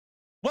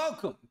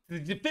Welcome to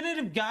the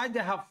definitive guide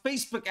to how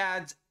Facebook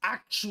ads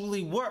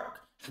actually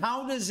work.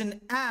 How does an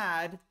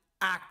ad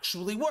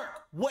actually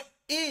work? What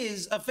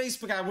is a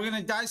Facebook ad? We're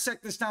going to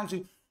dissect this down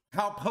to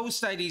how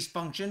post IDs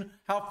function,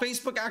 how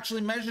Facebook actually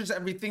measures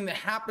everything that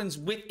happens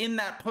within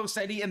that post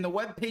ID and the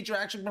web page you're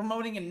actually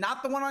promoting and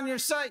not the one on your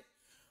site.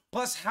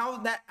 Plus how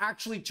that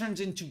actually turns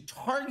into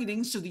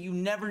targeting so that you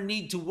never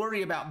need to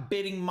worry about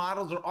bidding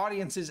models or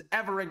audiences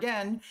ever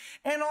again.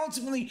 And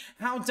ultimately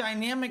how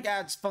dynamic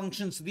ads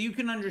function so that you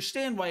can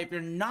understand why if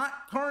you're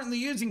not currently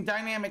using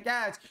dynamic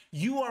ads,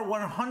 you are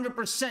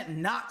 100%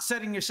 not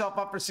setting yourself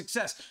up for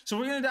success. So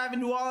we're gonna dive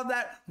into all of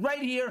that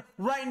right here,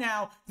 right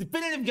now.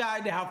 Definitive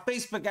guide to how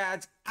Facebook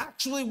ads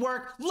actually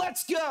work.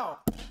 Let's go.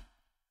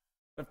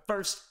 But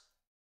first,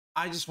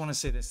 I just want to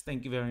say this.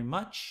 Thank you very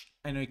much.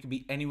 I know you could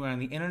be anywhere on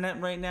the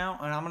internet right now,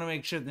 and I'm going to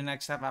make sure the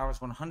next half hour is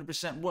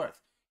 100% worth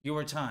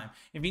your time.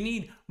 If you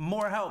need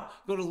more help,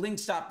 go to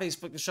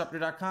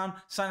links.facebookdisruptor.com,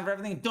 sign up for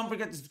everything, and don't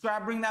forget to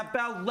subscribe, ring that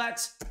bell.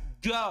 Let's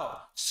go.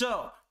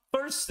 So,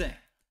 first thing,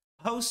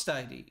 post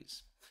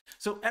IDs.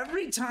 So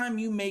every time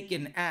you make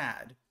an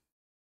ad,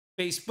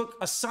 Facebook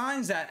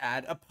assigns that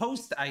ad a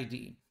post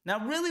ID.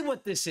 Now, really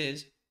what this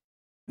is,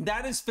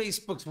 that is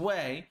Facebook's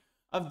way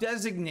of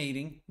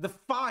designating the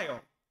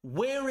file.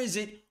 Where is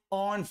it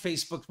on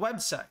Facebook's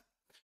website?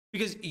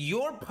 Because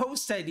your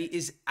post ID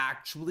is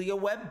actually a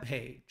web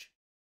page.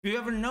 If you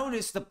ever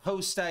notice the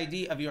post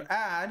ID of your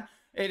ad,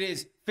 it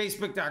is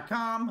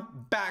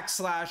facebook.com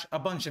 / a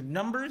bunch of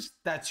numbers.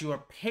 That's your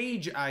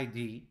page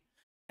ID.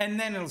 And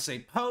then it'll say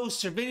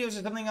posts or videos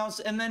or something else.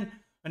 And then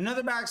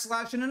another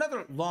 / and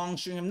another long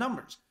string of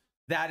numbers.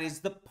 That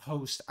is the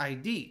post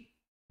ID.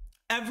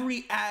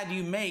 Every ad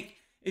you make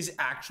is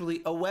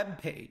actually a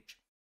web page.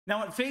 Now,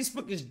 what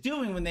Facebook is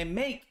doing when they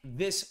make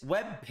this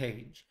web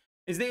page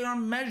is they are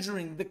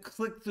measuring the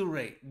click-through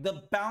rate,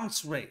 the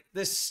bounce rate,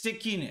 the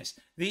stickiness,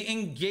 the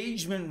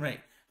engagement rate,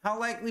 how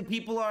likely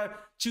people are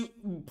to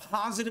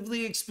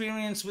positively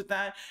experience with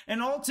that,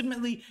 and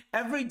ultimately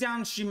every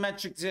downstream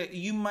metric that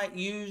you might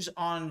use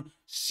on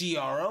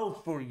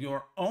CRO for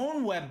your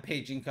own web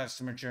page and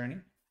customer journey.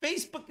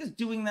 Facebook is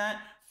doing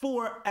that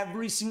for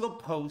every single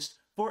post,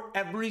 for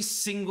every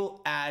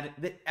single ad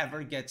that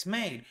ever gets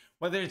made,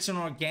 whether it's an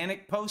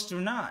organic post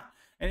or not.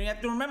 And you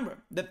have to remember,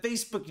 the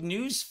Facebook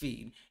news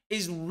feed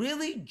is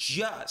really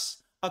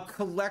just a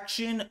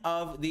collection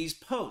of these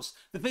posts.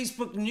 The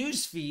Facebook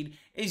news feed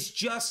is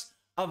just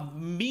a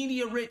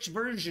media-rich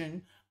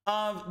version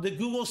of the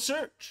Google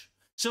search.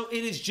 So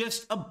it is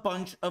just a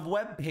bunch of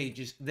web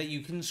pages that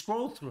you can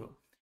scroll through.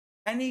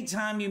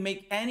 Anytime you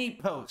make any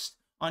post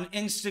on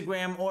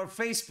Instagram or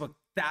Facebook,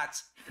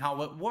 that's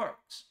how it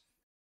works.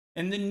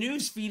 And the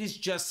news feed is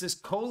just this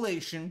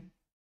collation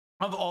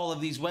of all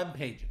of these web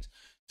pages.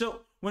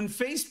 So when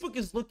Facebook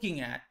is looking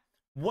at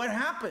what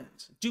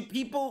happens, do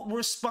people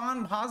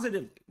respond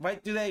positively,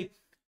 right? Do they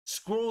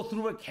scroll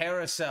through a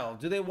carousel?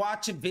 Do they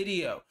watch a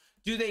video?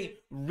 Do they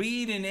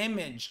read an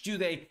image? Do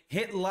they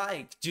hit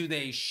like? Do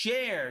they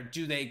share?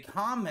 Do they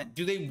comment?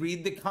 Do they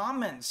read the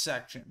comments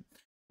section?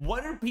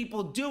 What are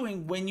people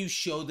doing when you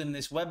show them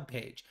this web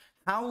page?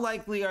 How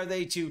likely are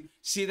they to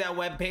see that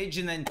web page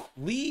and then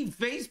leave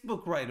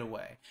Facebook right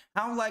away?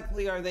 How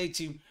likely are they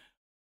to,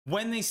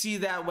 when they see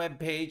that web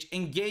page,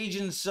 engage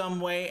in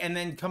some way and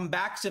then come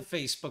back to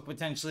Facebook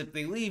potentially if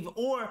they leave,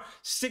 or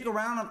stick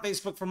around on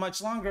Facebook for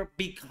much longer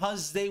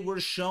because they were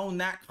shown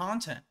that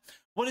content?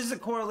 What is the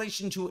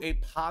correlation to a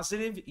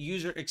positive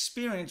user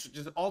experience, which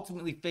is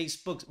ultimately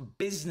Facebook's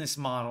business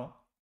model,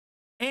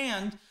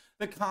 and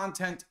the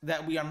content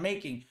that we are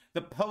making,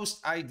 the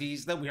post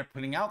IDs that we are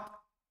putting out there?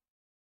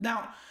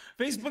 Now,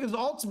 Facebook is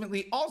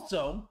ultimately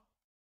also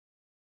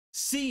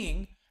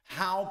seeing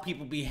how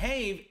people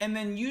behave and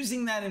then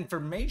using that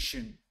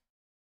information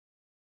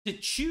to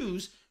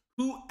choose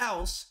who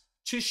else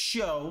to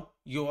show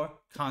your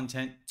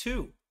content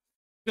to.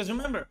 Because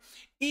remember,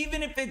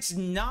 even if it's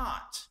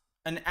not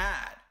an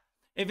ad,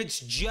 if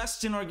it's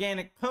just an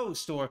organic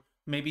post or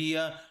maybe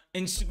an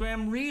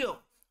Instagram reel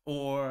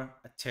or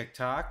a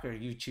TikTok or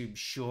YouTube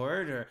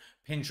short or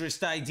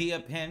Pinterest idea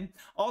pin,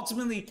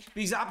 ultimately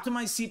these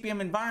optimized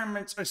CPM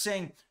environments are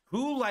saying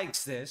who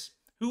likes this,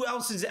 who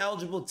else is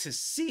eligible to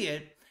see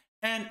it,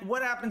 and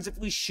what happens if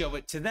we show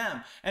it to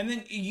them. And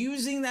then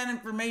using that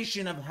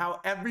information of how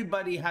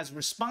everybody has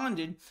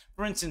responded,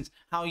 for instance,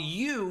 how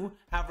you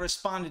have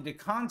responded to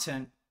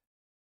content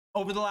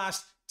over the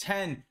last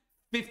 10,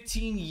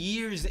 15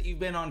 years that you've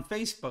been on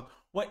Facebook.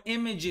 What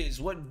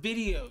images, what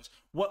videos,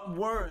 what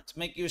words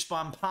make you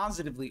respond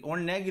positively or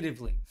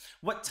negatively?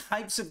 What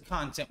types of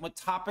content, what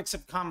topics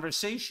of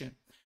conversation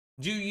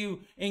do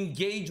you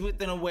engage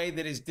with in a way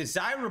that is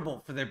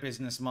desirable for their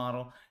business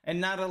model and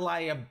not a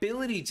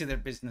liability to their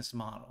business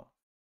model?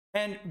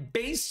 And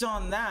based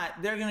on that,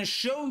 they're going to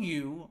show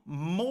you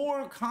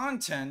more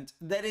content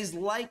that is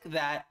like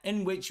that,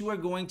 in which you are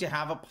going to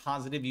have a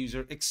positive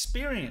user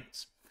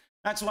experience.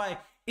 That's why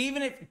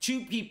even if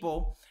two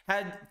people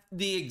had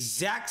the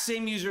exact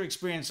same user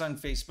experience on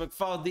Facebook,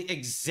 followed the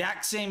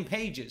exact same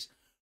pages,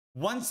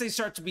 once they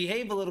start to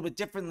behave a little bit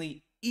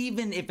differently,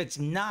 even if it's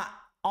not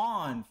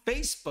on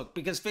Facebook,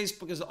 because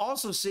Facebook is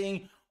also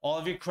seeing all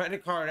of your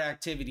credit card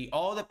activity,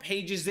 all the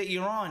pages that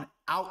you're on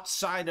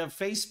outside of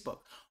Facebook,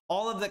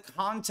 all of the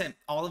content,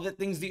 all of the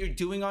things that you're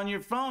doing on your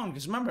phone.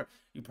 Because remember,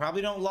 you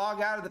probably don't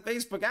log out of the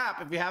Facebook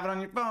app if you have it on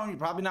your phone. You're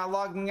probably not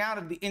logging out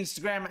of the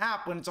Instagram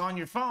app when it's on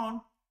your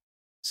phone.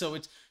 So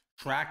it's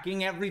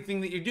tracking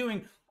everything that you're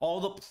doing, all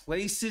the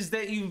places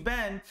that you've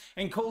been,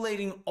 and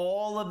collating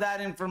all of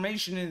that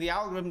information in the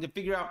algorithm to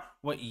figure out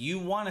what you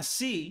want to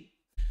see.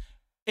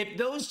 If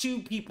those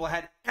two people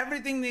had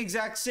everything the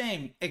exact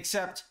same,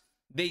 except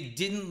they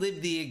didn't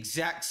live the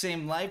exact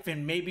same life,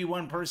 and maybe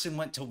one person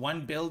went to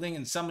one building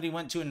and somebody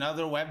went to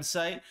another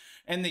website,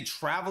 and they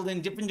traveled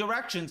in different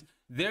directions,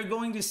 they're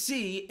going to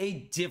see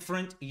a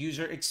different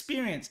user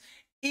experience.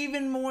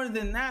 Even more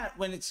than that,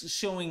 when it's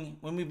showing,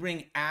 when we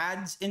bring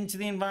ads into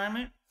the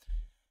environment,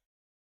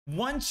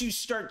 once you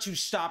start to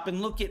stop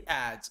and look at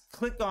ads,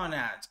 click on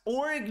ads,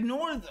 or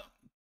ignore them,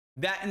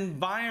 that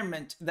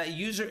environment, that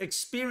user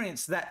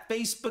experience, that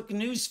Facebook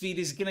newsfeed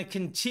is going to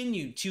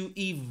continue to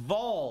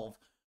evolve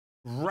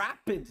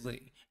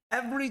rapidly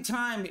every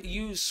time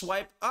you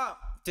swipe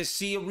up to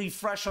see a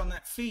refresh on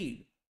that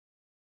feed.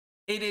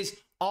 It is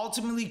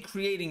ultimately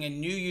creating a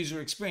new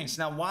user experience.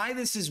 Now, why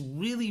this is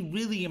really,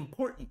 really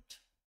important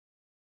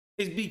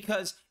is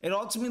because it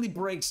ultimately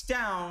breaks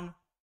down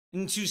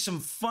into some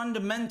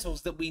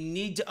fundamentals that we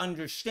need to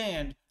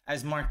understand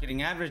as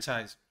marketing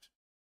advertisers.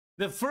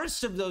 The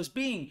first of those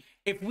being,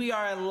 if we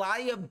are a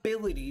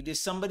liability to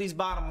somebody's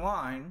bottom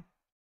line,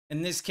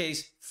 in this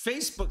case,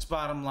 Facebook's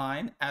bottom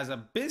line as a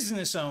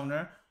business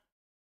owner,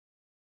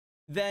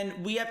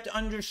 then we have to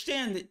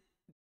understand that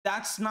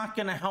that's not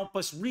going to help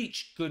us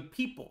reach good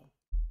people.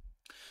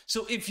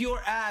 So if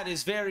your ad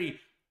is very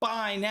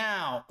buy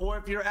now, or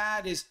if your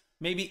ad is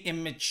maybe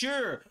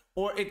immature,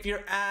 or if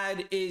your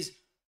ad is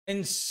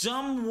in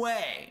some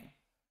way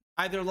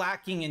either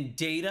lacking in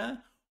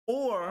data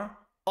or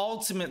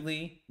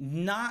ultimately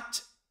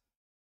not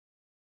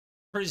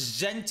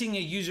presenting a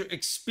user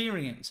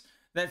experience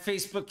that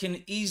Facebook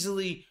can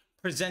easily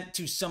present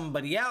to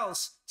somebody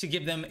else to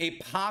give them a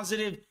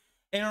positive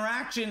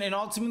interaction and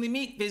ultimately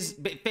meet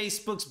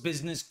Facebook's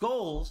business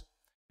goals,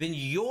 then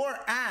your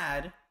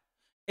ad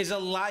is a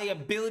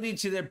liability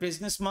to their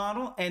business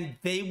model, and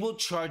they will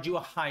charge you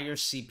a higher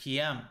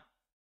CPM.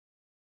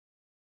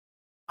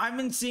 I've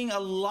been seeing a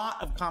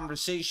lot of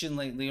conversation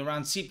lately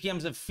around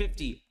CPMs of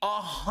 $50,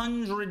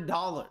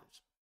 $100.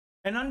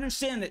 And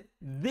understand that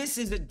this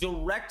is a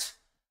direct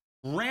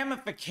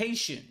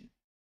ramification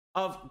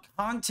of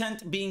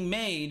content being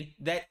made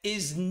that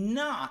is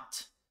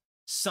not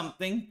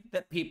something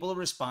that people are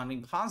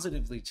responding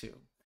positively to.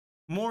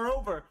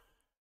 Moreover,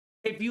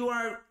 if you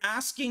are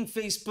asking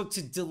Facebook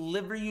to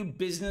deliver you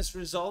business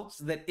results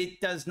that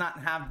it does not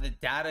have the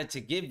data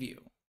to give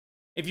you,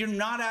 if you're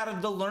not out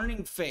of the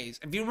learning phase,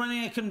 if you're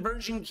running a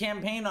conversion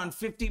campaign on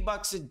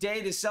 $50 a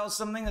day to sell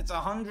something that's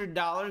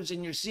 $100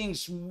 and you're seeing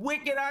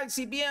wicked high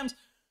CPMs,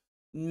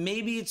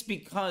 maybe it's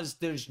because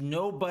there's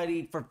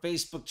nobody for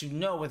Facebook to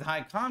know with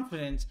high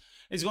confidence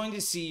is going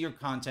to see your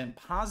content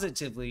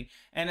positively.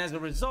 And as a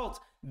result,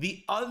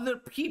 the other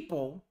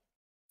people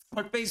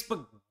where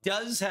Facebook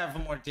does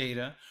have more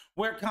data,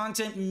 where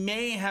content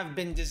may have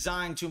been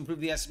designed to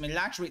improve the estimated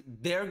action rate,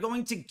 they're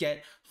going to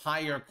get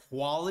higher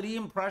quality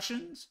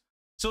impressions.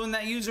 So when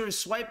that user is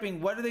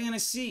swiping, what are they going to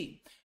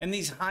see? And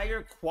these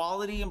higher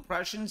quality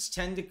impressions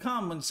tend to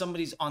come when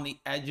somebody's on the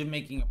edge of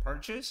making a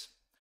purchase,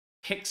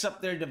 picks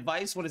up their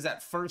device. What is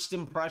that first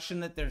impression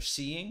that they're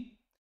seeing?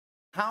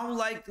 How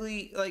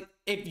likely, like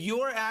if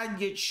your ad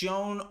gets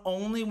shown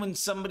only when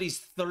somebody's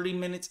 30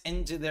 minutes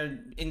into their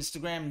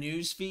Instagram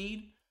news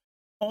feed,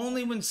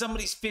 only when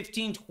somebody's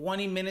 15,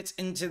 20 minutes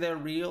into their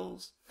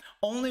reels,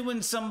 only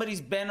when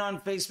somebody's been on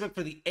Facebook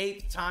for the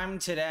 8th time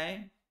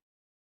today,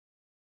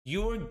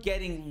 you're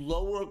getting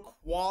lower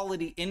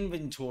quality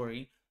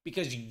inventory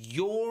because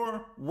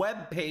your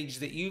web page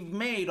that you've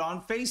made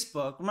on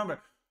Facebook, remember,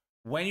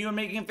 when you're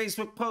making a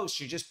Facebook post,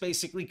 you're just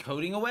basically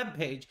coding a web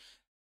page.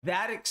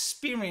 That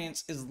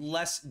experience is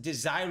less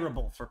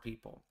desirable for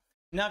people.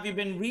 Now, if you've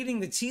been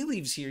reading the tea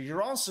leaves here,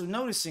 you're also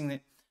noticing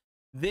that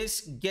this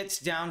gets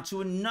down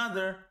to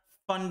another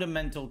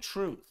fundamental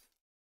truth,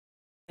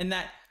 and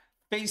that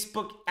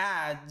Facebook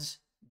ads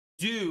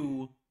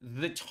do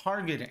the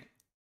targeting.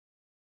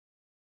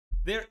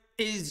 There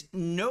is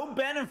no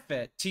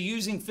benefit to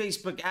using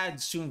Facebook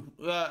ads to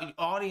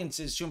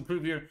audiences to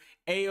improve your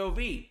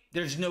AOV.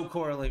 There's no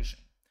correlation.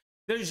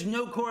 There's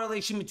no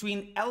correlation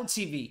between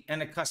LTV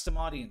and a custom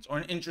audience or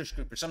an interest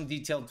group or some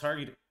detailed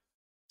targeting.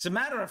 As a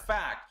matter of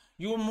fact,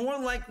 you are more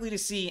likely to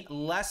see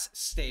less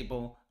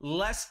stable,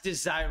 less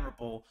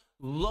desirable,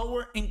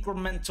 lower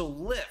incremental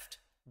lift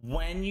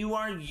when you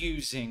are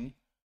using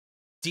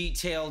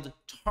detailed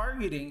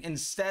targeting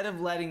instead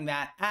of letting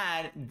that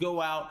ad go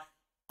out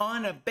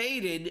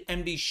unabated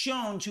and be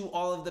shown to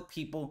all of the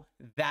people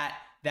that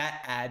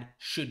that ad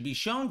should be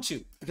shown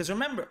to. Because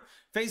remember,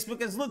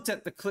 Facebook has looked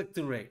at the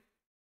click-through rate,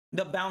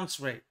 the bounce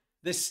rate,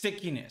 the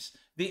stickiness,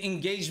 the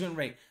engagement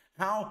rate,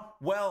 how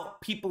well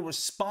people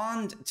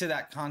respond to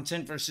that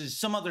content versus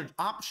some other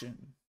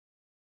option.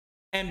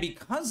 And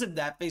because of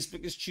that,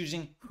 Facebook is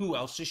choosing who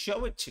else to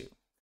show it to.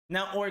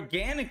 Now,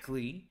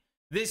 organically,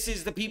 this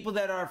is the people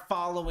that are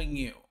following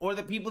you, or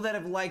the people that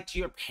have liked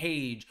your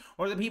page,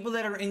 or the people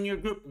that are in your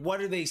group. What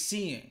are they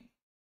seeing?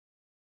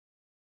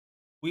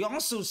 We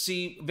also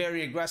see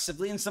very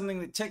aggressively, and something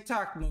that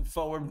TikTok moved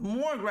forward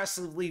more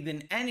aggressively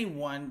than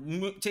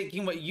anyone,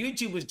 taking what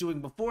YouTube was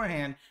doing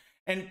beforehand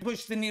and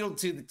pushed the needle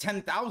to the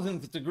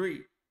 10,000th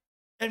degree.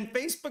 And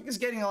Facebook is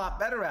getting a lot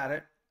better at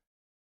it,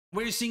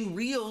 where you're seeing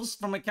reels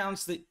from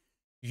accounts that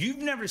you've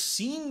never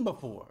seen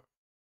before.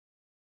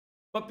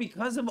 But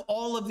because of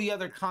all of the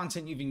other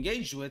content you've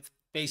engaged with,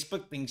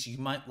 Facebook thinks you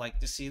might like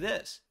to see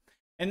this.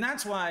 And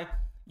that's why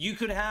you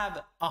could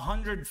have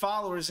 100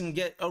 followers and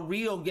get a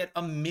reel, get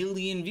 1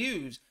 million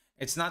views.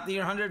 It's not that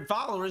your 100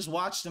 followers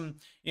watched them,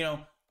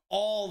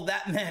 all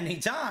that many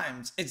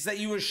times. It's that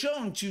you were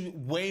shown to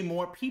way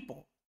more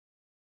people.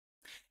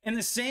 In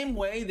the same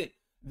way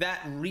that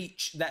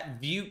reach,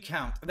 that view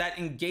count, that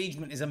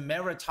engagement is a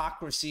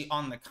meritocracy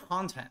on the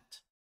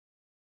content.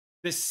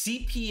 The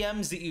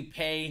CPMs that you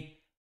pay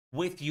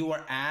with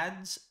your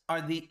ads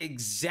are the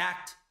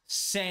exact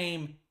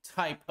same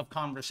type of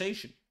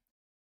conversation.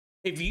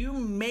 If you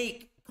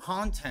make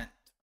content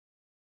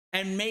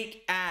and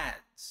make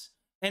ads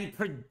and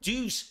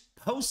produce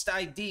post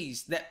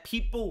IDs that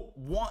people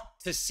want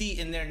to see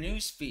in their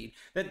newsfeed,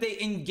 that they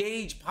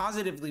engage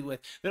positively with,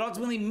 that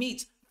ultimately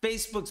meets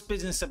Facebook's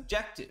business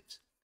objectives,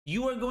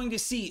 you are going to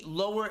see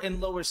lower and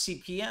lower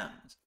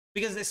CPMs,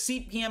 because the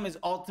CPM is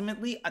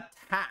ultimately a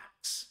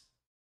tax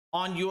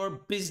on your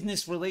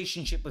business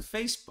relationship with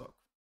Facebook.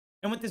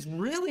 And what this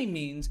really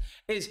means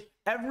is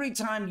every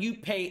time you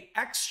pay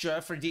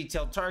extra for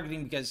detailed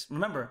targeting, because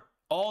remember,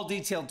 all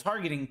detailed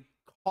targeting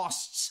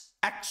costs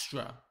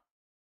extra.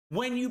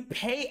 When you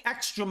pay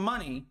extra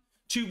money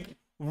to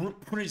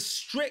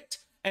restrict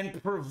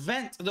and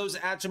prevent those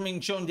ads from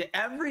being shown to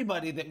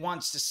everybody that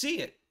wants to see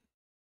it,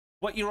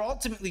 what you're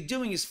ultimately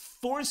doing is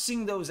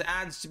forcing those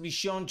ads to be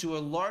shown to a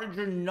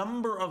larger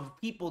number of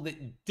people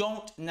that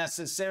don't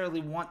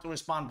necessarily want to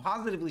respond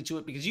positively to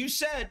it, because you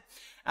said,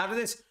 out of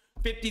this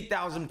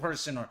 50,000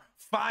 person or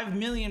 5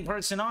 million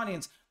person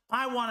audience,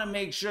 I want to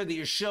make sure that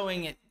you're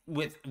showing it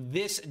with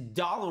this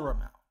dollar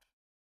amount.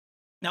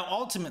 Now,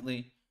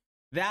 ultimately,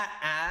 that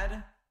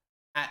ad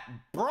at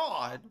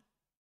broad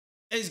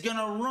is going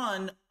to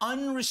run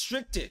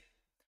unrestricted.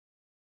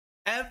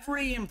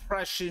 Every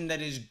impression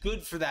that is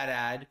good for that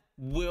ad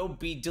will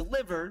be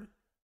delivered,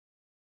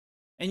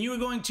 and you are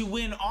going to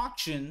win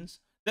auctions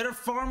that are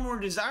far more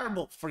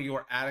desirable for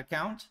your ad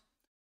account,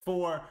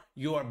 for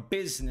your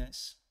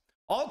business,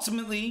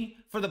 ultimately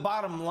for the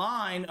bottom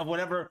line of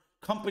whatever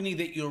company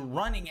that you're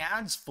running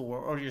ads for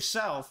or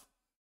yourself.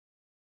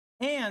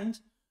 And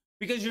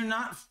because you're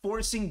not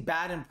forcing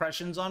bad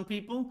impressions on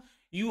people,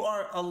 you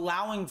are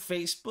allowing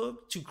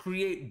Facebook to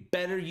create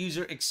better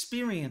user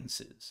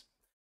experiences.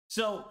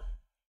 So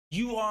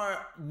you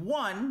are,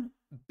 one,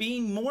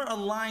 being more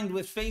aligned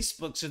with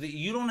Facebook so that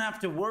you don't have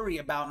to worry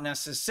about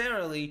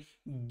necessarily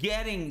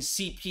getting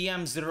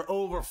CPMs that are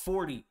over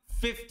 $40,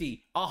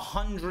 $50,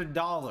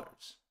 $100.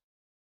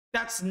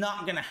 That's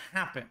not going to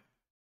happen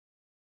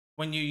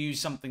when you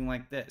use something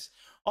like this.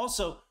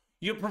 Also,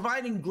 you're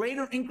providing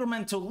greater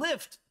incremental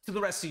lift to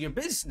the rest of your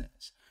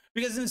business,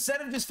 because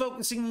instead of just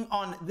focusing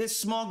on this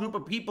small group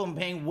of people and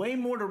paying way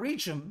more to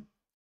reach them,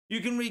 you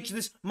can reach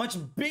this much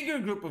bigger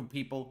group of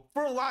people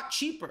for a lot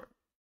cheaper.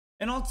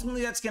 And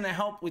ultimately, that's going to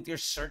help with your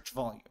search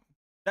volume.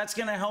 That's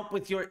going to help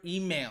with your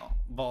email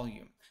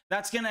volume.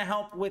 That's going to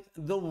help with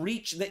the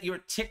reach that your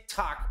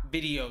TikTok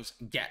videos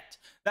get.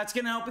 That's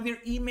going to help with your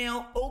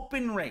email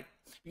open rate,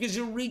 because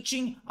you're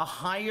reaching a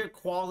higher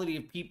quality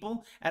of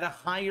people at a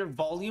higher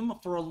volume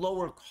for a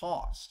lower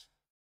cost.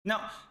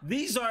 Now,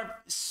 these are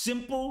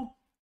simple,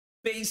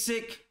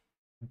 basic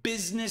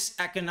business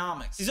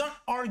economics. These aren't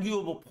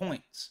arguable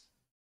points.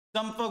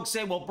 Some folks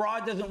say, well,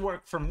 broad doesn't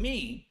work for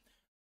me.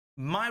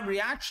 My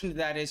reaction to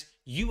that is,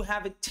 you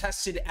haven't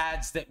tested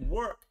ads that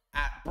work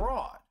at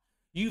broad.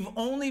 You've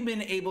only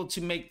been able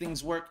to make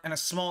things work in a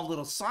small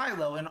little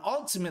silo. And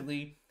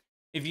ultimately,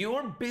 if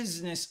your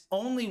business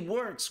only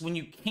works when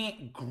you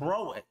can't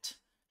grow it,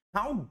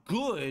 how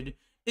good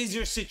is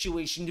your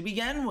situation to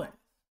begin with?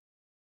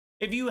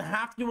 If you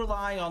have to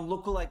rely on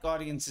lookalike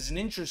audiences and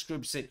interest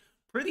groups that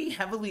pretty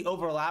heavily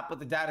overlap with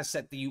the data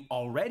set that you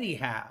already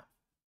have,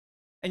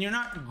 and you're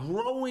not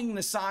growing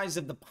the size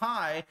of the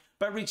pie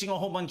by reaching a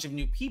whole bunch of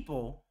new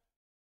people,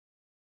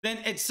 then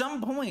at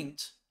some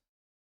point,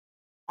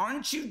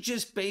 aren't you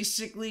just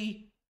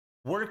basically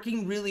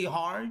working really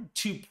hard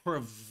to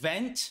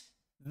prevent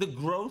the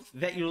growth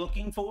that you're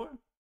looking for?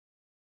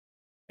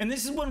 And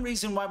this is one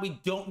reason why we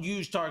don't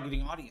use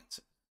targeting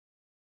audiences.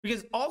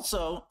 Because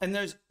also, and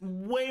there's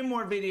way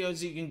more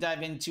videos you can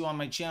dive into on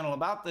my channel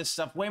about this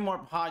stuff, way more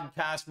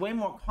podcasts, way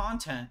more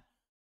content,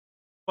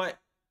 but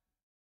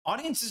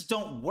audiences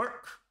don't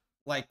work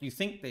like you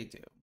think they do.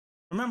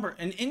 Remember,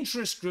 an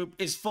interest group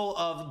is full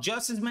of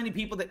just as many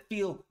people that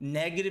feel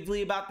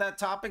negatively about that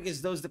topic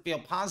as those that feel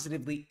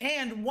positively.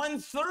 And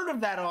 1/3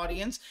 of that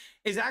audience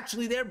is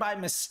actually there by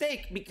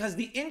mistake, because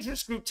the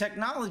interest group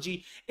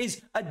technology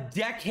is a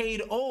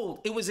decade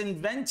old. It was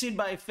invented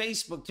by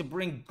Facebook to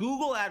bring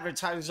Google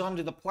advertisers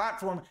onto the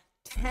platform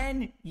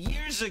 10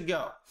 years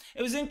ago.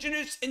 It was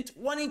introduced in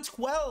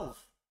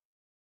 2012.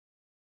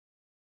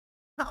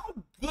 How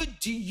good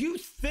do you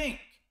think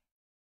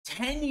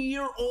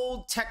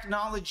 10-year-old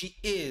technology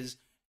is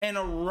in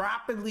a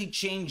rapidly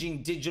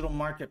changing digital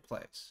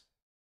marketplace?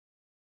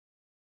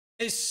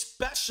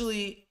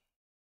 Especially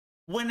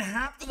when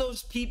half of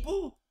those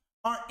people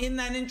are in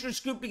that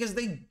interest group because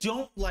they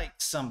don't like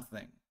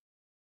something.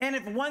 And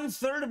if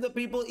 1/3 of the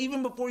people,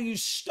 even before you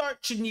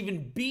start, shouldn't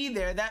even be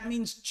there, that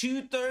means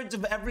 2/3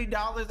 of every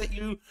dollar that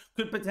you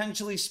could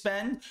potentially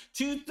spend,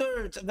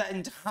 2/3 of that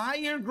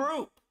entire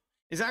group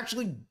is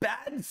actually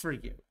bad for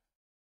you.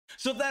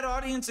 So if that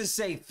audience is,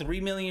 say,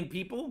 3 million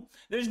people,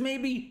 there's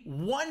maybe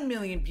 1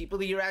 million people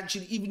that your ad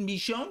should even be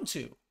shown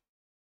to.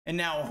 And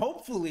now,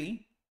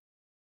 hopefully,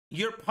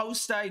 your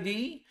post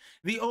ID,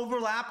 the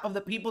overlap of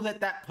the people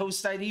that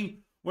post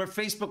ID where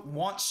Facebook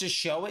wants to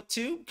show it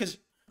to, because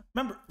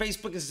remember,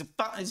 Facebook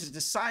is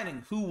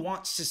deciding who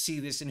wants to see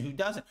this and who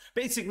doesn't.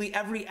 Basically,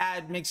 every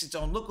ad makes its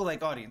own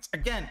lookalike audience.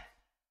 Again,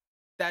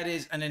 that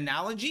is an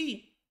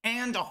analogy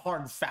and a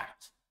hard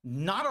fact.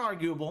 Not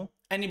arguable.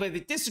 Anybody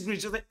that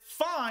disagrees with it,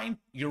 fine.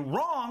 You're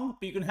wrong,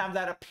 but you can have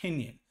that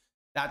opinion.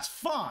 That's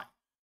fine.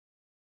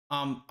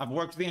 I've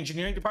worked with the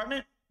engineering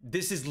department.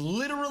 This is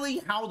literally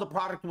how the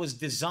product was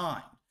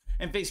designed.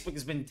 And Facebook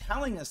has been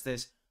telling us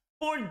this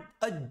for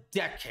a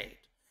decade.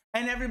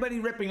 And everybody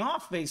ripping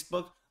off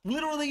Facebook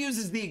literally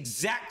uses the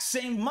exact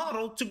same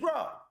model to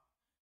grow.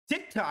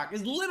 TikTok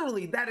is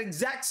literally that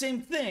exact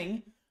same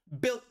thing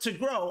built to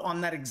grow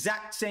on that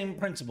exact same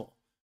principle.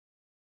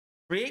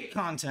 Create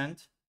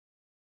content,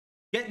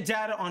 get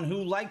data on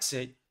who likes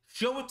it,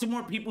 show it to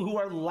more people who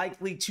are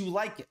likely to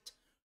like it.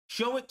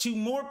 Show it to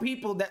more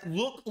people that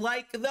look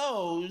like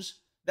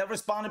those that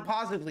responded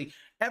positively.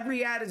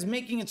 Every ad is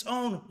making its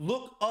own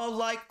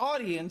look-alike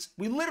audience.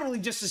 We literally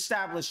just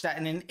established that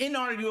in an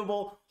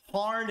inarguable,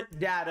 hard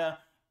data,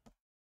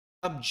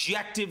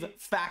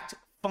 objective fact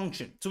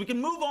function. So we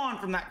can move on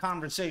from that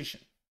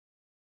conversation.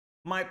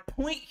 My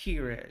point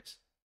here is,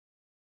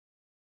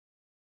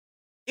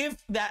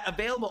 if that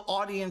available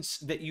audience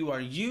that you are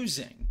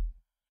using,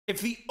 if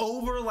the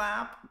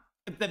overlap,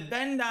 if the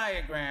Venn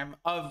diagram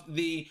of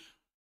the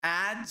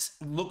ads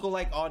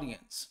lookalike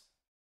audience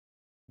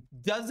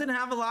doesn't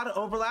have a lot of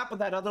overlap with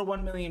that other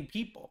 1 million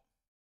people,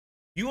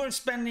 you are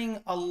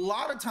spending a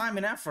lot of time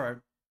and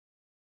effort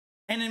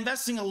and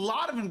investing a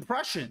lot of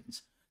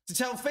impressions to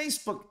tell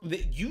Facebook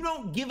that you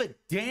don't give a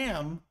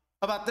damn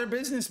about their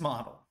business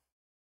model.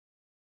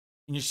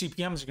 And your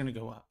CPMs are going to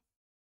go up.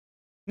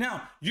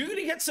 Now, you're going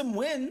to get some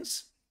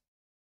wins.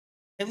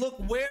 And look,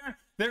 where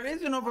there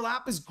is an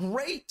overlap is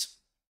great.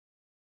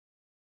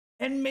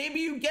 And maybe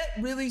you get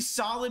really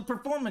solid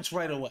performance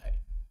right away.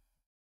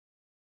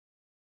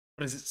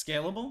 But is it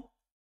scalable?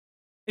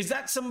 Is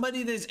that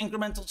somebody that is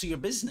incremental to your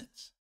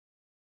business?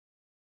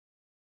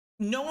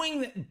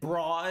 Knowing that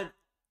broad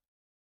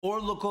or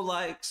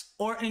lookalikes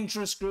or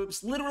interest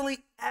groups, literally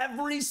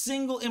every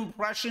single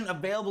impression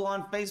available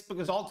on Facebook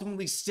is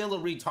ultimately still a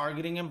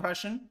retargeting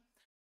impression,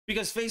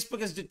 because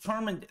Facebook has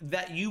determined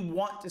that you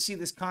want to see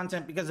this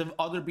content because of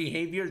other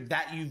behavior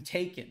that you've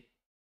taken,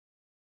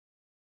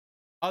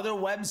 other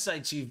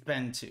websites you've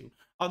been to,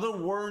 other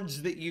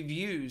words that you've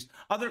used,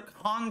 other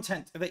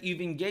content that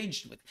you've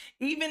engaged with.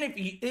 Even if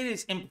it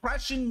is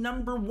impression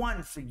number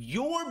one for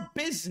your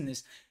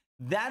business,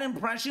 that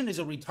impression is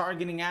a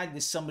retargeting ad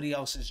to somebody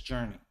else's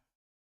journey.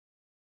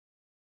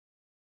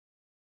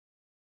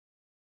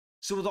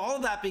 So with all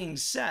of that being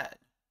said,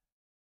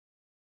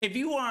 if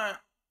you are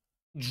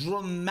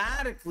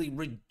dramatically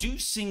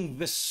reducing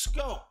the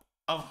scope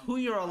of who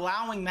you're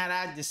allowing that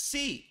ad to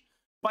see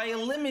by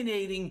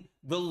eliminating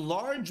the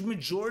large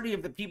majority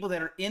of the people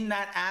that are in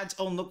that ad's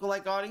own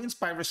lookalike audience,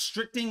 by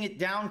restricting it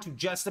down to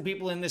just the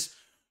people in the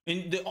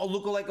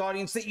lookalike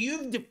audience that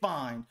you've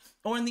defined,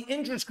 or in the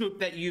interest group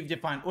that you've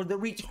defined, or the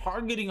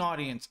retargeting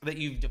audience that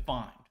you've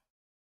defined.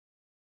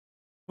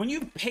 When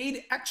you've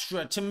paid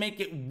extra to make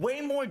it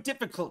way more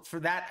difficult for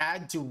that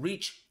ad to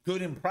reach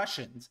good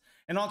impressions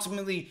and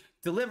ultimately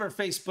deliver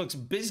Facebook's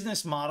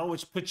business model,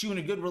 which puts you in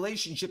a good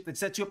relationship that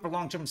sets you up for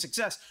long-term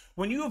success,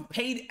 when you have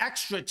paid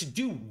extra to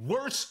do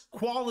worse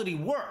quality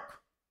work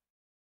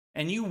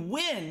and you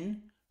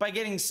win by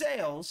getting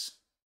sales,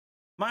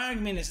 my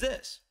argument is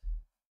this.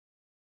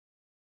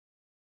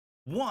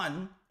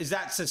 One, is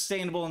that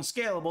sustainable and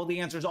scalable? The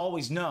answer is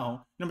always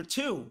no. Number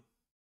two,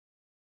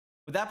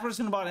 would that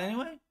person have bought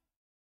anyway?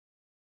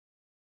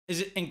 Is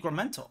it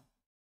incremental?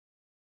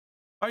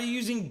 Are you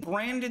using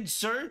branded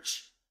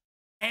search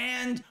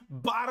and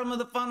bottom of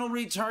the funnel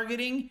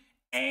retargeting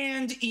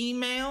and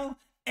email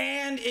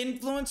and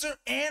influencer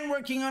and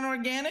working on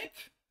organic?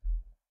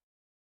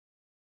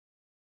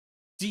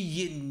 Do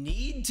you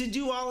need to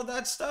do all of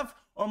that stuff?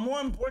 Or more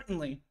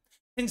importantly,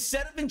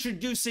 Instead of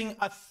introducing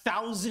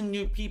 1,000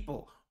 new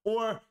people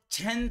or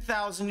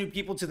 10,000 new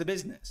people to the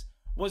business,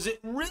 was it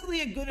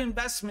really a good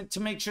investment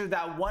to make sure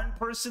that one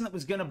person that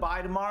was going to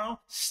buy tomorrow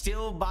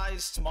still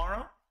buys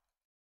tomorrow?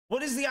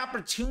 What is the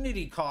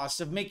opportunity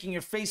cost of making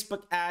your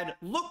Facebook ad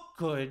look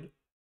good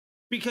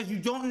because you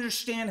don't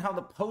understand how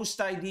the post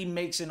ID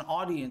makes an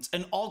audience?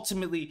 And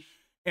ultimately,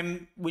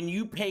 when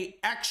you pay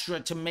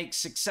extra to make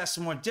success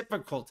more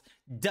difficult,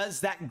 does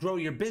that grow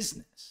your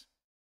business?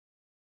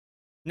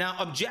 Now,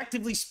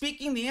 objectively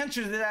speaking, the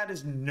answer to that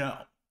is no.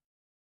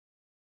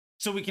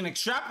 So we can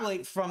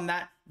extrapolate from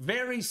that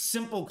very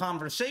simple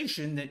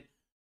conversation that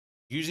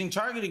using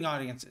targeting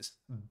audiences,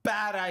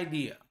 bad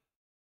idea.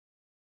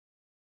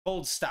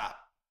 Full stop.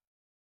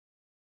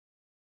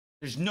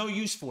 There's no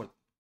use for them.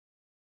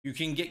 You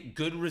can get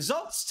good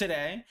results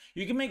today.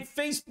 You can make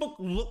Facebook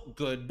look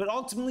good, but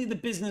ultimately the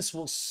business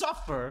will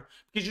suffer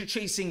because you're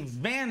chasing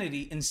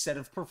vanity instead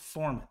of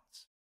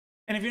performance.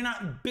 And if you're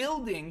not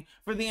building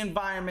for the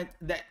environment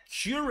that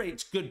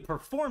curates good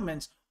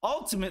performance,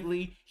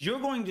 ultimately you're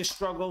going to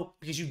struggle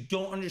because you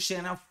don't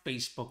understand how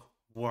Facebook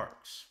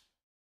works.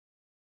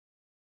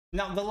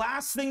 Now, the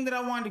last thing that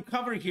I wanted to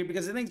cover here,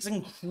 because I think it's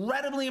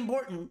incredibly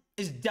important,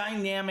 is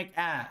dynamic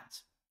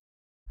ads.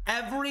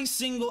 Every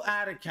single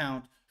ad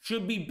account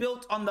should be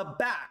built on the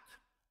back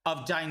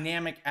of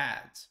dynamic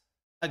ads.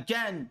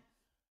 Again,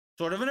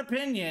 sort of an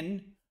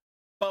opinion,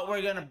 but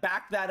we're going to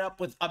back that up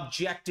with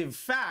objective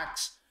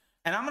facts.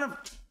 And I'm going to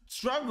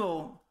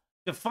struggle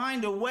to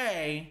find a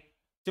way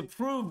to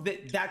prove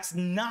that that's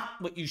not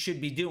what you should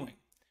be doing.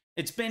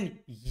 It's been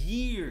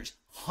years,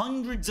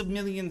 hundreds of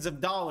millions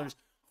of dollars,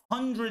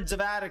 hundreds of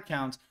ad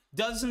accounts,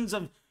 dozens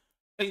of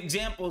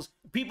examples,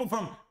 people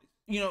from,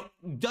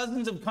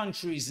 dozens of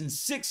countries and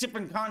 6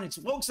 different continents,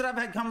 folks that I've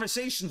had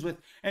conversations with,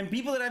 and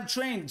people that I've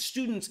trained,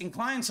 students and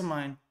clients of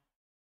mine.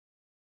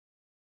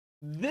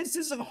 This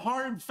is a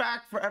hard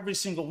fact for every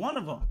single one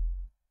of them.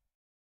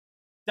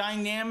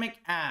 Dynamic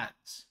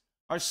ads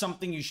are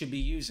something you should be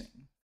using.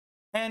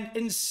 And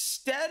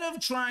instead of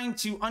trying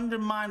to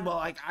undermine, well,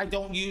 like, I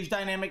don't use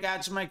dynamic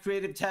ads for my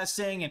creative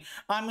testing, and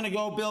I'm going to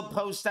go build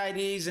post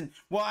IDs, and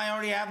well, I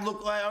already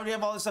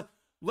have all this stuff.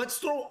 Let's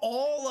throw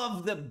all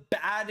of the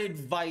bad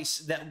advice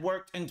that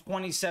worked in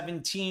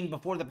 2017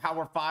 before the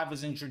Power 5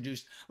 was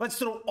introduced. Let's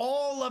throw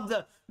all of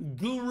the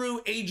guru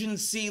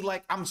agency,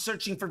 like I'm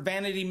searching for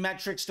vanity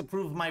metrics to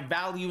prove my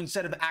value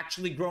instead of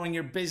actually growing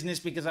your business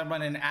because I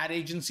run an ad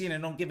agency and I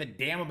don't give a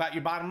damn about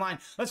your bottom line.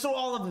 Let's throw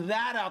all of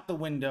that out the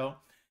window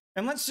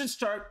and let's just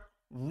start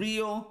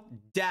real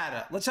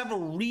data. Let's have a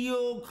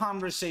real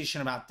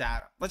conversation about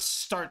data. Let's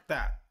start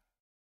that.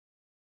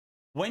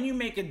 When you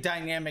make a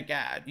dynamic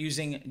ad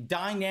using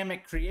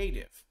dynamic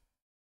creative,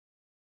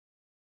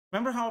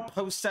 remember how a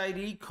post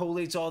ID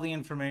collates all the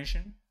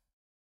information?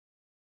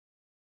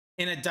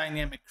 In a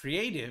dynamic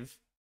creative,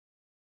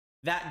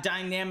 that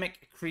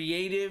dynamic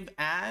creative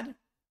ad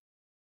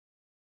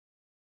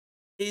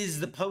is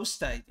the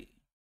post ID.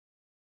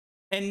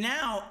 And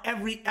now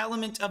every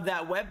element of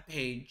that web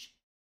page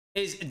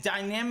is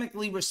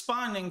dynamically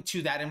responding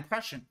to that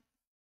impression,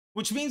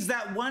 which means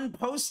that one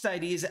post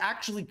ID is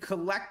actually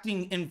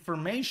collecting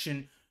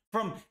information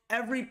from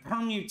every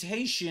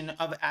permutation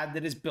of ad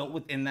that is built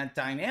within that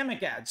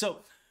dynamic ad. So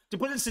to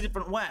put this a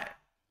different way,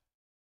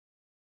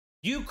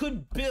 you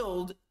could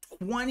build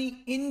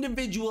 20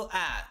 individual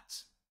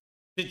ads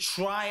to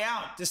try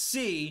out to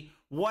see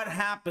what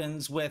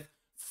happens with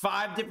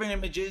 5 different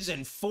images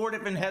and 4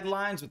 different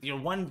headlines with your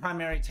one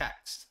primary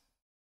text.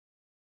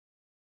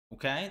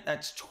 Okay,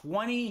 that's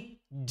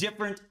 20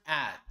 different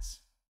ads.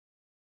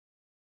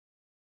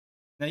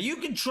 Now you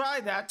can try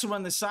that to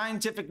run the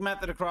scientific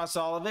method across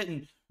all of it,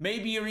 and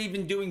maybe you're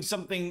even doing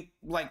something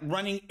like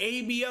running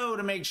ABO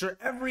to make sure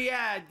every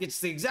ad gets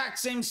the exact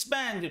same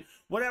spend,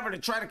 whatever, to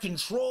try to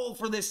control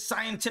for this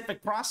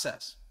scientific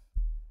process.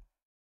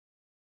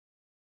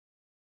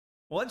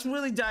 Well, let's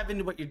really dive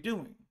into what you're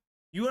doing.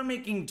 You are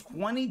making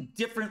 20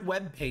 different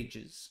web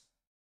pages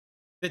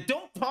that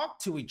don't talk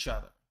to each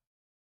other,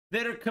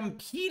 that are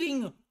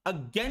competing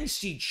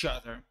against each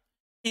other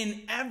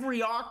in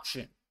every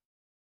auction.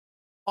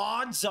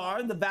 Odds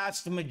are the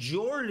vast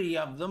majority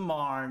of them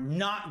are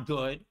not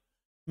good.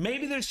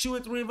 Maybe there's 2 or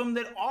 3 of them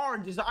that are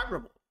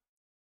desirable.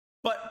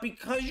 But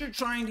because you're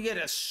trying to get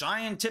a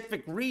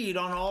scientific read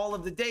on all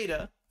of the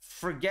data,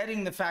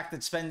 forgetting the fact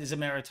that spend is a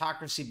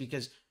meritocracy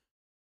because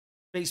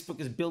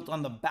Facebook is built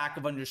on the back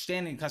of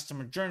understanding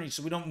customer journey,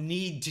 so we don't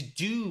need to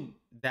do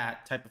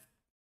that type of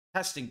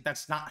testing.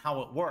 That's not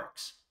how it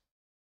works.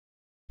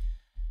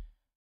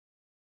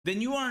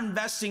 Then you are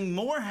investing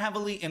more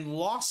heavily in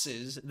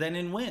losses than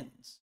in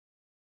wins.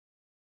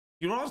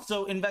 You're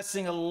also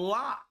investing a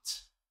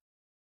lot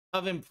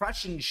of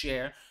impression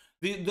share.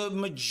 The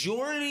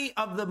majority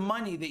of the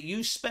money that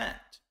you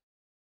spent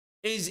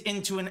is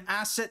into an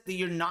asset that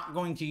you're not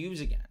going to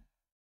use again.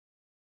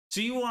 So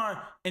you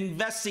are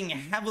investing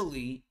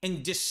heavily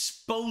in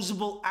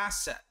disposable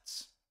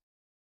assets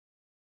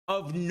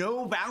of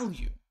no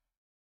value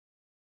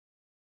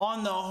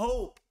on the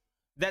hope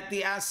that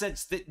the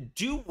assets that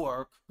do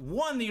work,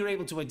 one, that you're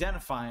able to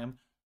identify them,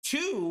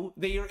 two,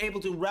 that you're able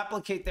to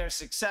replicate their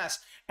success,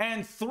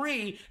 and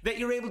three, that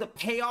you're able to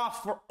pay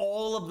off for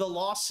all of the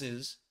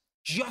losses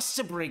just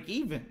to break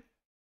even.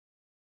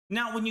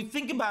 Now, when you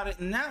think about it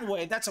in that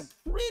way, that's a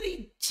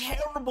pretty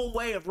terrible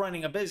way of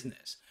running a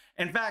business.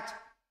 In fact,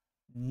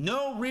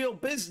 no real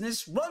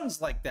business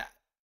runs like that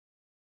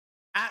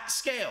at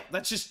scale.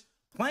 That's just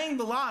playing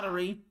the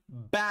lottery,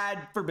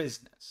 bad for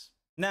business.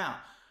 Now,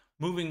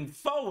 moving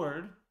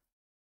forward,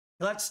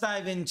 let's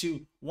dive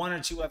into one or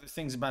two other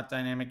things about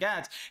dynamic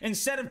ads.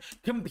 Instead of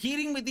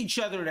competing with each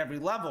other at every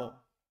level,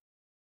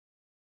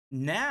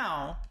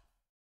 now,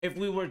 if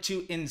we were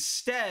to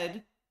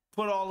instead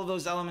put all of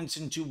those elements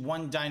into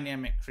one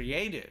dynamic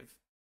creative,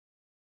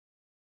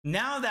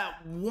 now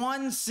that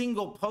one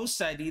single post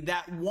ID,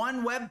 that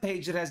one web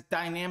page that has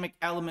dynamic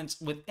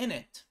elements within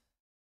it,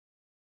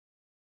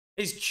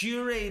 is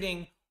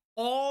curating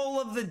all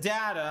of the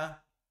data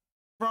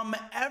from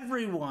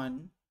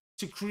everyone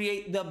to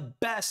create the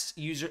best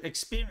user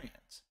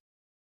experience.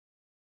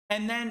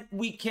 And then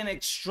we can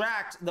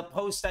extract the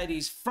post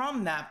IDs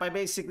from that by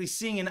basically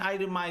seeing an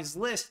itemized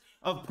list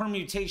of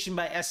permutation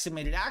by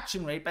estimated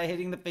action rate by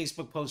hitting the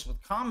Facebook post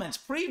with comments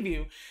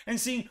preview and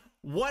seeing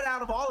what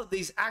out of all of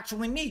these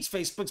actually meets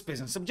Facebook's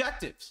business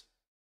objectives.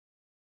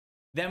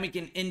 Then we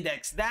can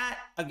index that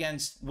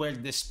against where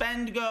did the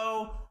spend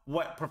go,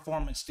 what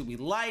performance do we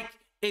like,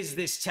 is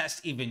this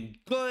test even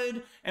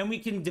good, and we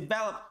can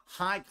develop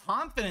high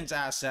confidence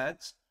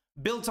assets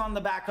built on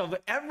the back of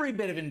every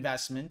bit of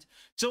investment.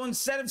 So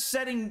instead of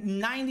setting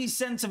 90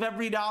 cents of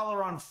every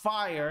dollar on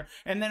fire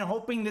and then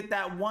hoping that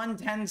that 1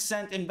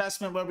 10-cent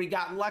investment where we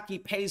got lucky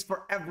pays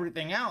for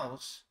everything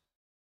else,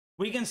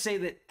 we can say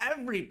that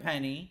every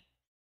penny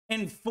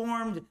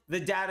informed the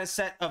data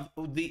set of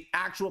the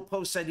actual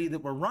post ID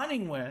that we're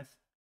running with.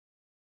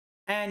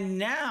 And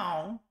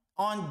now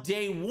on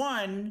day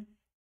one,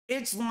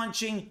 it's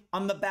launching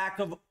on the back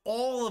of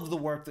all of the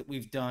work that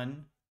we've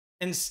done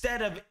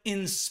instead of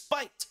in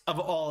spite of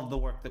all of the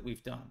work that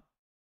we've done.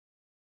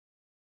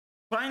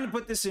 Trying to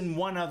put this in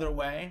one other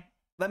way,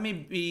 let me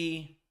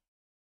be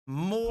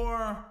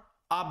more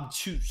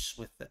obtuse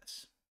with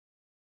this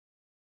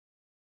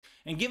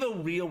and give a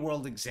real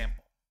world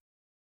example.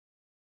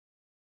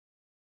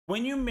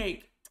 When you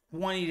make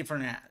 20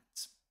 different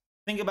ads,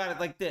 think about it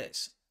like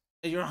this.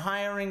 You're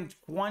hiring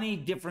 20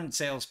 different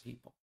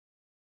salespeople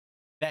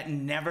that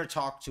never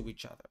talk to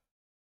each other,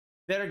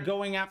 that are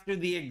going after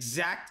the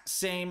exact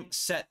same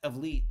set of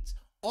leads,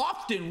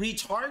 often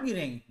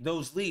retargeting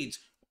those leads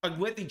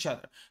with each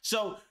other.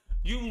 So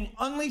you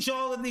unleash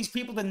all of these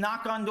people to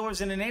knock on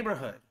doors in a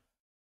neighborhood.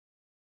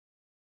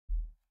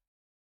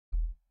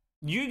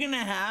 You're going to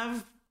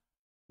have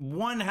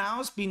one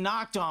house be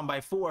knocked on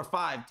by 4,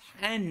 5,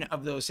 10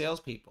 of those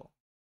salespeople.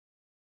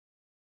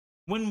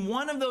 When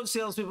one of those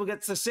salespeople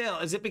gets the sale,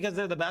 is it because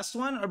they're the best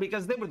one or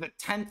because they were the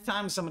 10th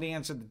time somebody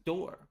answered the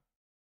door?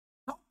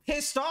 How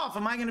pissed off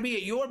am I going to be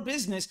at your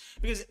business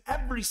because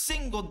every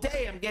single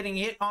day I'm getting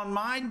hit on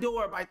my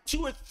door by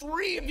 2 or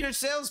 3 of your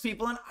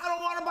salespeople and I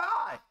don't want to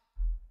buy?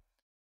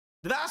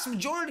 The vast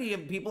majority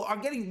of people are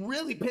getting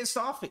really pissed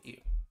off at you.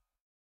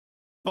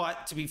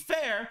 But to be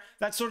fair,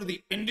 that's sort of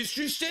the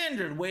industry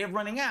standard way of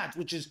running ads,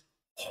 which is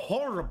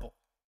horrible.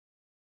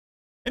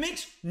 It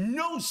makes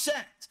no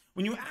sense.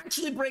 When you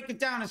actually break it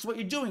down as to what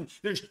you're doing,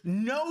 there's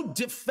no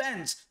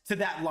defense to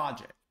that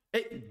logic.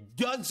 It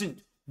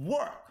doesn't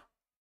work.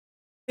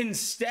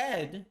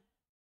 Instead,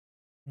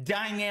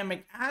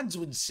 dynamic ads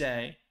would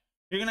say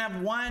you're going to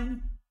have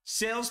one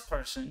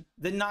salesperson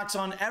that knocks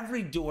on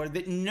every door,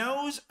 that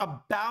knows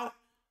about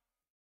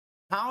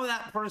how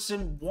that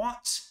person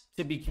wants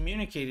to be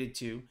communicated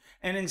to,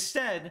 and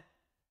instead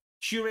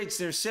curates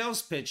their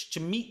sales pitch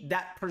to meet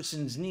that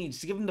person's needs,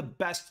 to give them the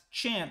best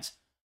chance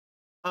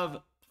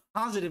of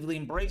positively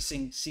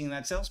embracing seeing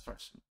that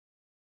salesperson.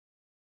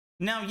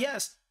 Now,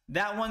 yes,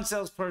 that one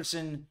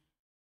salesperson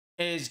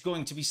is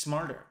going to be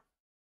smarter.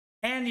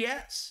 And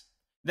yes,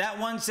 that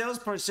one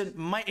salesperson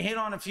might hit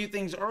on a few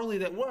things early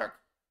that work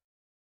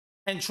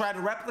and try to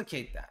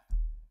replicate that.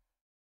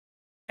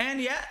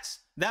 And yes,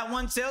 that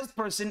one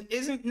salesperson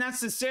isn't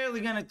necessarily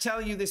going to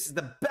tell you this is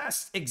the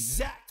best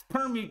exact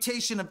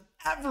permutation of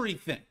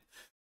everything,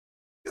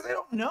 because they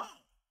don't know.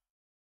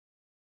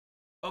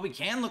 But we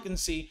can look and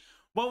see,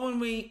 well, when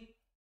we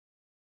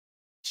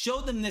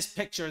showed them this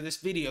picture, this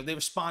video, they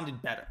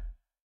responded better.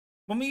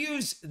 When we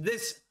use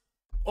this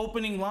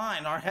opening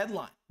line, our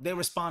headline, they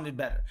responded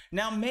better.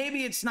 Now,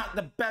 maybe it's not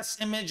the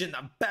best image and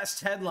the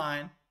best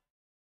headline.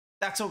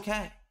 That's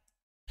okay.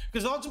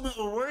 Because ultimately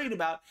what we're worried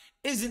about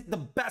isn't the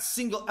best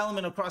single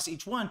element across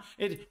each one.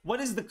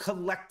 What is the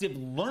collective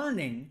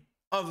learning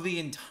of the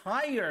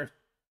entire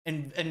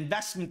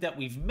investment that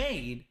we've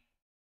made?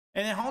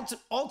 And then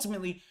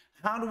ultimately,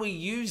 how do we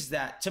use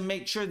that to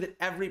make sure that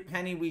every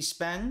penny we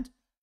spend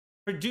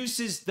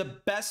produces the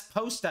best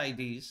post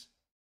IDs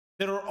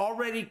that are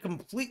already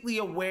completely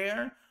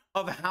aware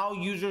of how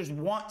users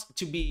want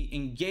to be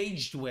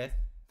engaged with,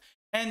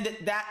 And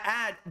that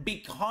ad,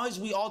 because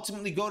we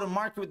ultimately go to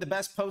market with the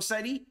best post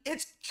ID,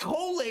 it's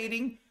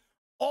collating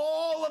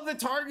all of the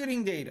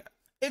targeting data.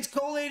 It's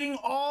collating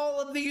all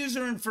of the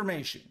user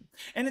information.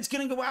 And it's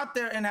going to go out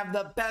there and have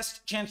the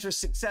best chance for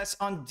success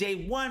on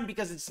day one,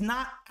 because it's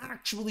not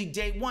actually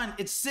day one.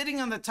 It's sitting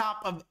on the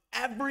top of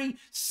every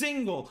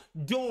single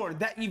door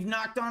that you've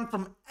knocked on,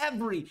 from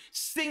every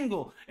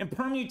single and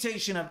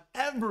permutation of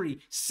every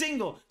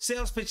single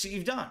sales pitch that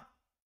you've done.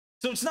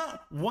 So it's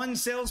not one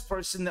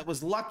salesperson that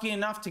was lucky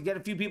enough to get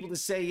a few people to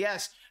say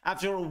yes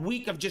after a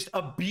week of just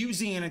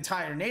abusing an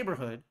entire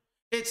neighborhood.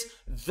 It's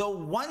the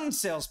one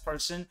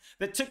salesperson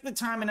that took the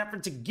time and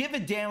effort to give a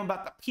damn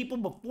about the people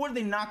before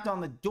they knocked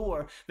on the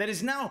door, that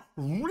is now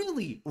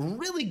really,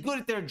 really good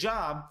at their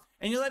job.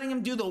 And you're letting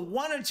them do the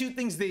one or two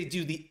things they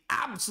do the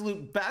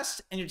absolute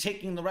best, and you're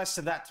taking the rest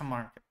of that to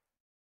market.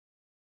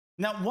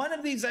 Now, one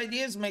of these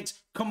ideas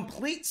makes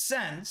complete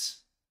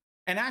sense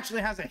and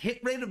actually has a hit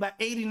rate of about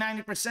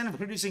 80-90% of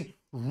producing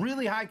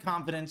really high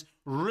confidence,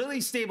 really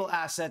stable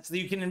assets that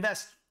you can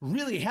invest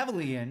really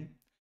heavily in.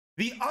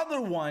 The other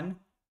one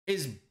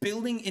is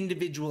building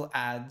individual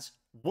ads,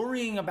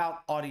 worrying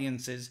about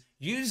audiences,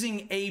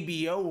 using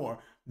ABO or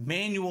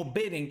manual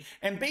bidding,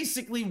 and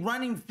basically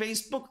running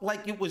Facebook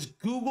like it was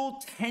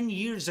Google 10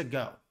 years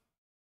ago.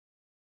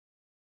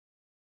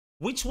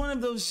 Which one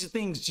of those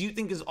things do you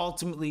think is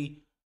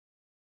ultimately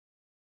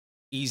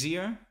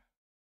easier,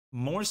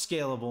 more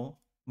scalable,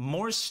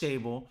 more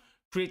stable,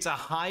 creates a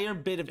higher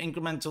bit of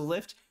incremental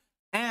lift,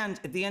 and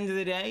at the end of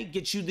the day,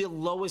 gets you the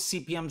lowest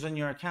CPMs on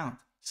your account?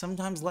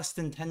 Sometimes less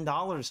than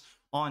 $10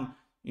 on,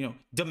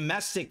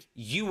 domestic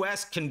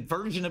US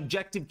conversion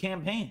objective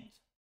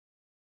campaigns.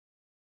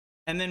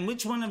 And then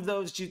which one of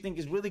those do you think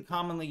is really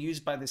commonly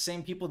used by the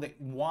same people that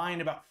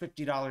whine about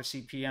 $50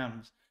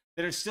 CPMs,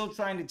 that are still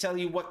trying to tell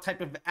you what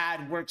type of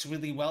ad works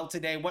really well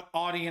today, what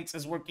audience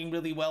is working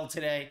really well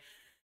today?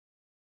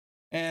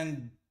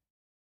 And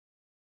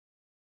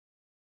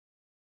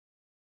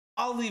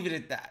I'll leave it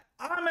at that.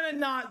 I'm going to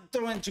not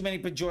throw in too many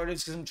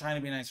pejoratives because I'm trying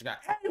to be a nicer guy.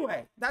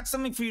 Anyway, that's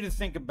something for you to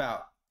think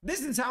about.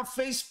 This is how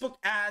Facebook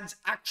ads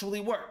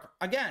actually work.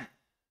 Again,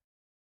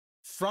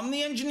 from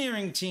the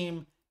engineering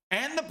team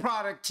and the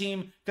product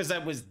team, because I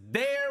was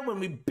there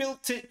when we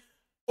built it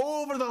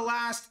over the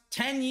last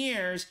 10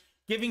 years,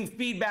 giving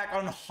feedback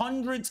on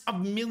hundreds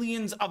of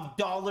millions of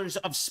dollars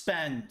of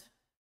spend.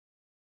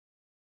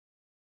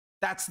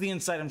 That's the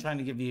insight I'm trying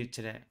to give you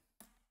today.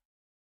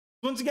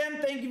 Once again,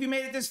 thank you if you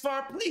made it this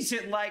far. Please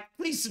hit like,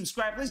 please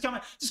subscribe, please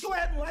comment. Just go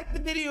ahead and like the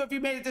video if you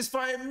made it this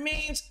far. It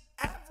means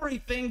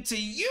everything to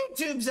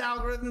YouTube's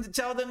algorithm to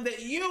tell them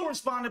that you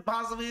responded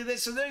positively to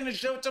this, so they're going to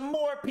show it to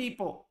more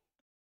people.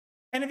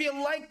 And if you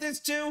like this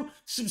too,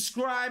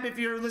 subscribe if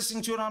you're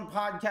listening to it on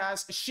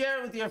podcast, share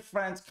it with your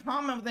friends,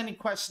 comment with any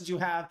questions you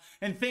have,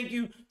 and thank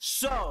you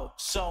so,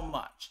 so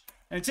much.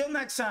 And until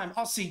next time,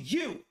 I'll see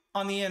you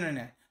on the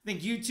internet.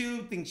 Think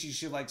YouTube thinks you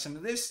should like some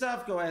of this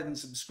stuff, go ahead and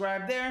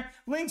subscribe there.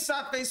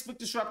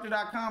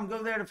 Links.facebookdisruptor.com.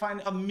 Go there to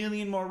find a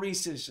million more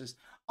resources.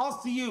 I'll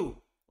see you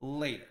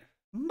later.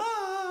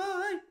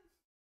 Bye.